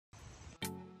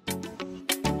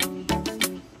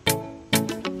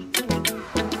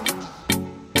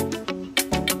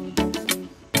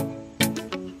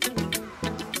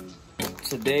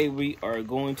Today we are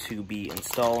going to be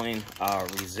installing our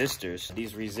resistors.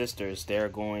 These resistors, they're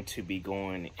going to be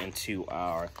going into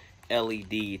our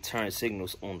LED turn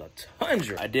signals on the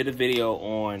Tundra. I did a video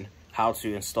on how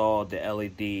to install the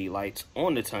LED lights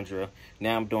on the Tundra.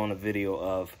 Now I'm doing a video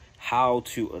of how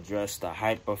to address the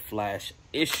hyper flash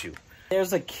issue.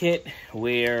 There's a kit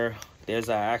where there's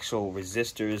actual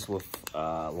resistors with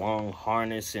long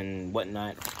harness and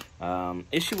whatnot.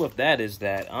 Issue with that is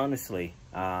that honestly,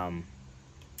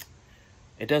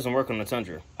 it doesn't work on the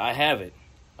Tundra. I have it.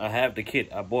 I have the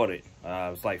kit. I bought it. It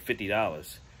was like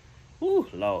 $50. Woo,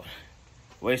 Lord.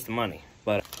 Waste of money.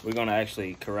 But we're going to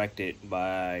actually correct it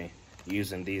by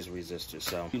using these resistors.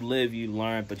 So you live, you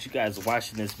learn. But you guys are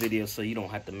watching this video so you don't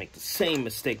have to make the same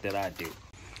mistake that I do.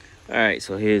 Alright,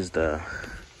 so here's the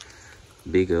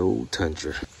big old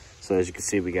Tundra. So as you can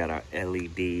see, we got our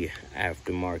LED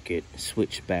aftermarket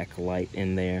switchback light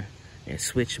in there. And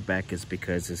switchback is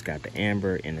because it's got the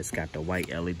amber and it's got the white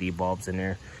LED bulbs in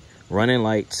there. Running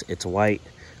lights, it's white.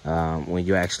 When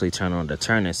you actually turn on the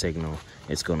turning signal,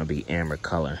 it's going to be amber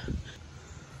color.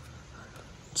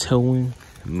 Towing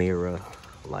mirror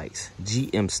lights.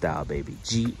 GM style, baby.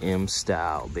 GM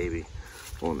style, baby.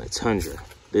 On the Tundra.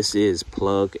 This is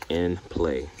plug and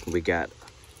play. We got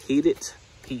heat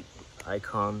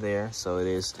icon there. So it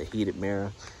is the heated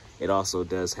mirror. It also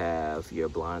does have your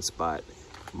blind spot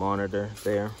monitor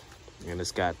there, and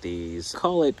it's got these,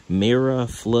 call it mirror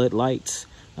floodlights,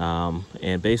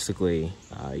 and basically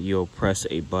you'll press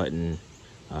a button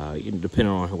depending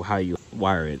on how you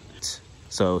wire it.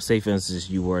 So say for instance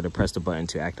you were to press the button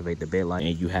to activate the bed light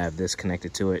and you have this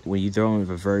connected to it. When you throw in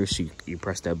reverse, you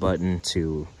press that button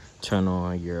to turn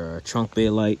on your trunk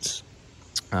bed lights.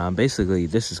 Basically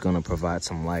this is going to provide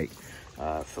some light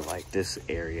for like this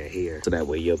area here, so that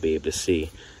way you'll be able to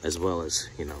see as well as,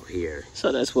 you know, here.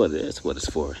 So that's what it is, what it's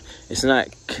for. It's not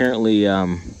currently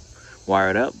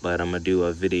wired up, but I'm gonna do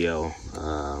a video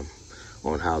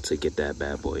on how to get that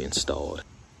bad boy installed.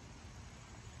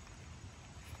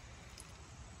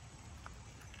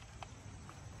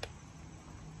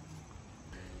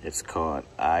 It's called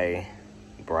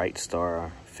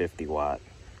iBrightstar 50 watt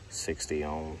 60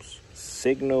 ohms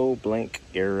signal blink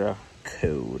era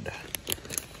code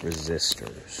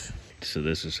resistors. So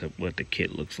this is what the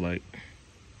kit looks like.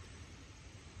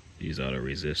 These are the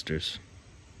resistors.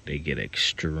 They get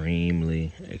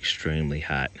extremely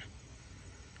hot,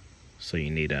 so you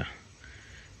need to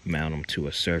mount them to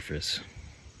a surface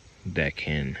that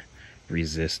can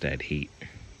resist that heat.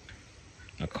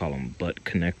 I call them butt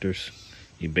connectors.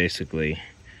 You basically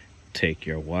take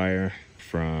your wire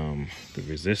from the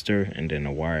resistor and then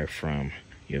a wire from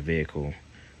your vehicle,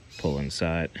 pull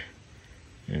inside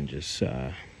and just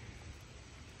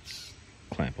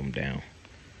clamp them down,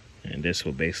 and this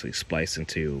will basically splice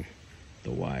into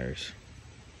the wires.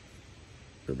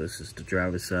 So this is the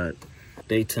driver's side.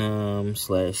 Daytime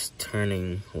 /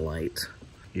 turning light.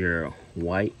 Your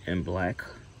white and black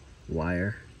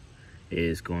wire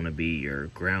is going to be your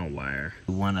ground wire.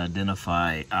 We want to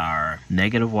identify our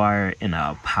negative wire and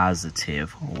our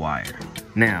positive wire.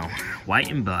 Now, white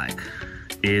and black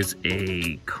is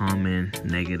a common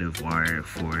negative wire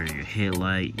for your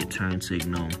headlight, your turn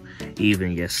signal,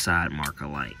 even your side marker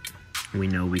light. We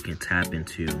know we can tap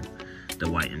into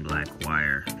the white and black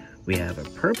wire. We have a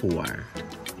purple wire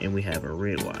and we have a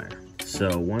red wire.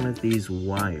 So one of these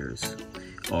wires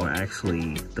are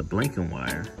actually the blinking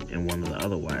wire, and one of the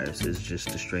other wires is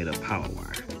just a straight up power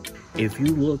wire. If you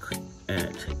look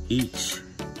at each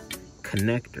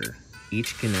connector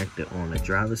on the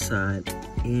driver's side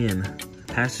and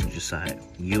passenger side,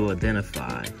 you'll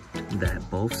identify that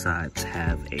both sides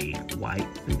have a white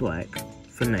and black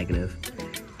for negative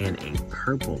and a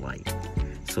purple light.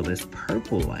 So this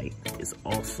purple light is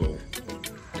also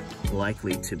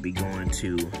likely to be going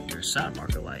to your side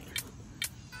marker light,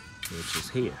 which is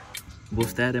here.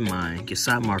 With that in mind, your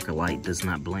side marker light does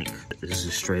not blink. This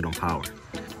is straight on power.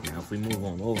 Now if we move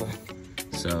on over,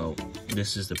 so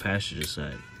this is the passenger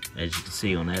side. As you can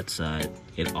see on that side,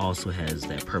 it also has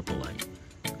that purple light.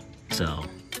 So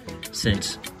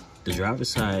since the driver's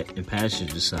side and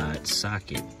passenger side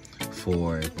socket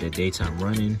for the daytime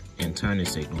running and turning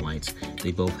signal lights,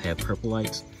 they both have purple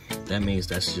lights. That means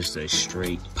that's just a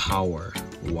straight power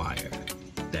wire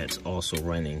that's also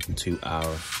running to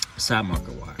our side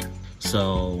marker wire.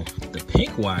 So the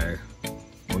pink wire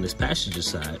on this passenger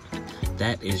side,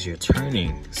 that is your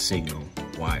turning signal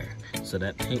wire. So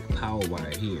that pink power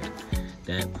wire here,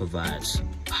 that provides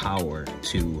power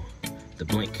to the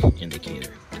blink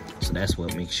indicator. So that's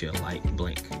what makes your light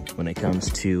blink. When it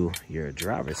comes to your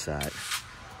driver's side,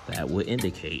 that will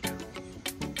indicate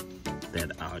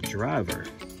that our driver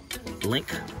blink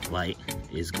light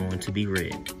is going to be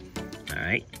red. All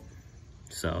right.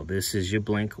 So this is your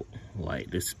blink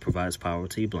light. This provides power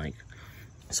to your blink.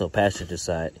 So passenger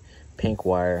side, pink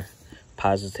wire,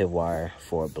 positive wire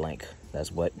for a blink.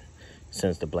 That's what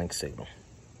sends the blink signal.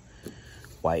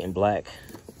 White and black,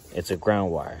 it's a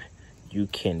ground wire. You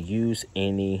can use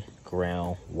any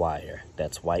ground wire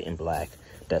that's white and black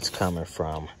that's coming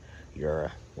from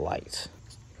your lights.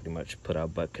 Pretty much put our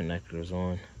butt connectors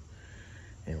on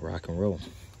and rock and roll.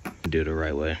 Do it the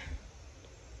right way.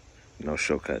 No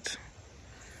shortcuts.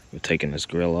 We're taking this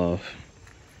grill off.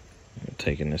 We're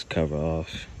taking this cover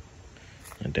off.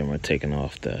 And then we're taking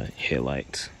off the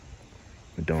headlights.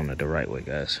 We're doing it the right way,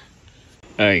 guys.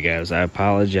 Alright guys, I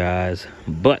apologize,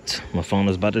 but my phone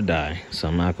is about to die, so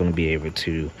I'm not going to be able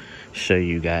to show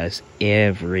you guys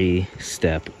every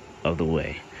step of the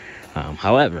way.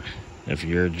 However, if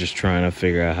you're just trying to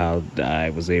figure out how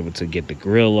I was able to get the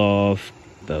grill off,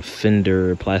 the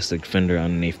fender, plastic fender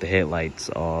underneath the headlights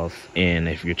off, and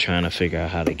if you're trying to figure out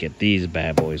how to get these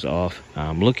bad boys off,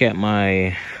 look at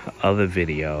my other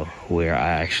video where I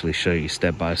actually show you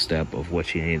step by step of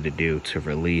what you need to do to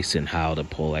release and how to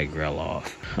pull that grill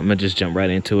off. I'm gonna just jump right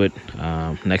into it.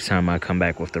 Next time I come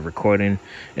back with the recording,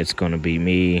 it's gonna be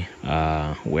me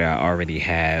where I already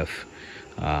have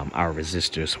our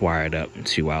resistors wired up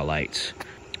to our lights.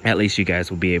 At least you guys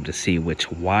will be able to see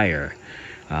which wire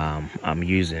I'm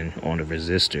using on the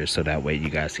resistor, so that way you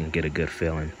guys can get a good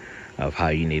feeling of how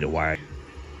you need a wire.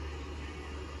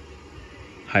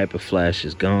 Hyper flash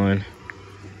is gone.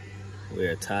 We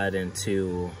are tied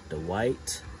into the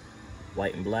white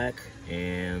and black,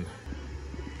 and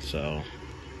so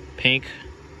pink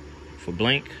for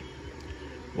blink,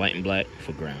 white and black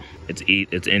for ground.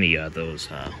 It's any of those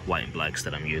white and blacks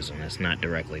that I'm using. It's not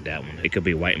directly that one. It could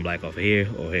be white and black over here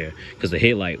or here, because the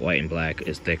headlight white and black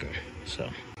is thicker. So,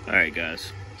 all right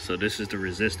guys, so this is the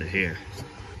resistor here.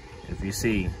 If you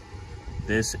see,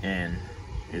 this end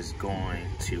is going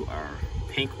to our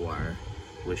pink wire,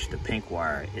 which the pink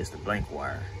wire is the blank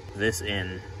wire. This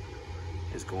end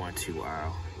is going to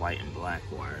our white and black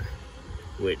wire,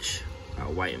 which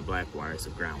our white and black wire is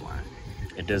the ground wire.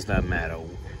 It does not matter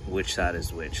which side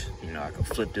is which. You know, I can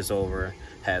flip this over,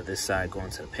 have this side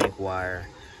going to the pink wire,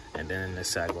 and then this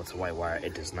side go to the white wire.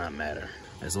 It does not matter.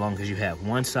 As long as you have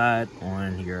one side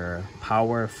on your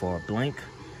power for blink,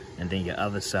 and then your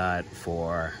other side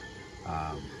for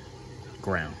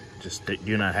ground. Just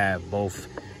do not have both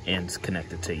ends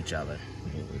connected to each other.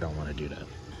 You don't want to do that.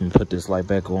 I'm gonna put this light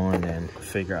back on and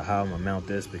figure out how I'm gonna mount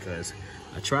this, because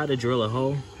I tried to drill a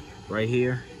hole right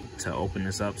here to open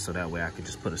this up so that way I could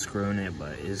just put a screw in it,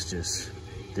 but it's just,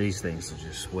 these things are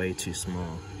just way too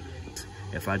small.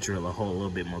 If I drill a hole a little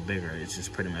bit more bigger, it's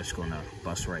just pretty much gonna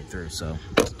bust right through. So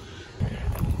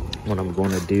what I'm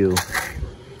gonna do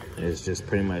is just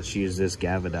pretty much use this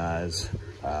galvanized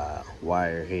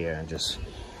wire here and just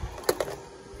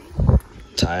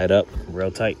tie it up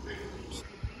real tight.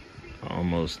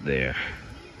 Almost there.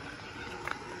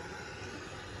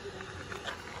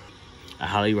 I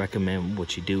highly recommend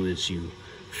what you do is you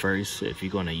first, if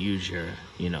you're gonna use your,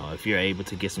 if you're able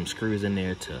to get some screws in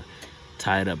there to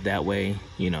tie it up that way,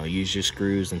 use your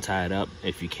screws and tie it up.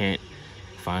 If you can't,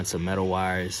 find some metal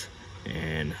wires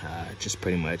and just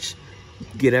pretty much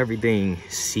get everything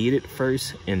seated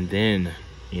first, and then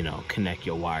connect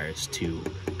your wires to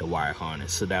the wire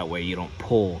harness, so that way you don't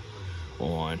pull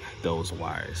on those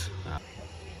wires.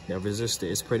 The resistor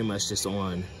is pretty much just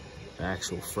on the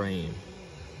actual frame,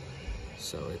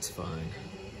 so it's fine.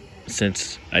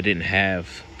 Since I didn't have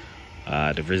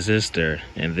the resistor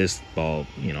and this bulb,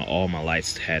 all my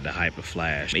lights had the hyper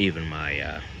flash. Even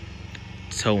my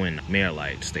towing mirror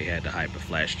lights, they had the hyper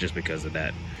flash just because of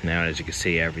that. Now, as you can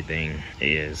see, everything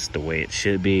is the way it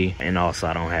should be, and also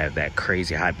I don't have that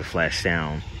crazy hyper flash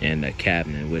sound in the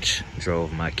cabinet, which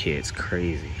drove my kids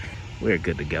crazy. We're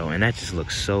good to go, and that just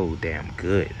looks so damn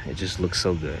good. It just looks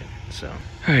so good. So,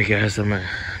 all right guys, I'm gonna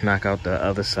knock out the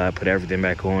other side, put everything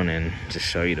back on, and just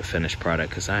show you the finished product,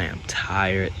 because I am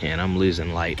tired and I'm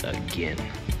losing light again.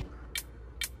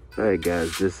 All right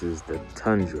guys, this is the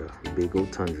Tundra, big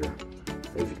old Tundra.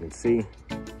 As you can see,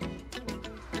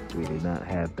 we do not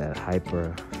have that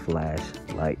hyper flash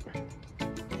light.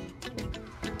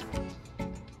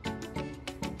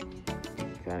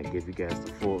 Kind of give you guys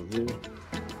the full view.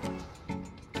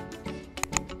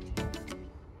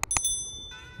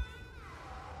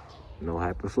 No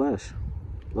hyper flash.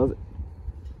 Love it.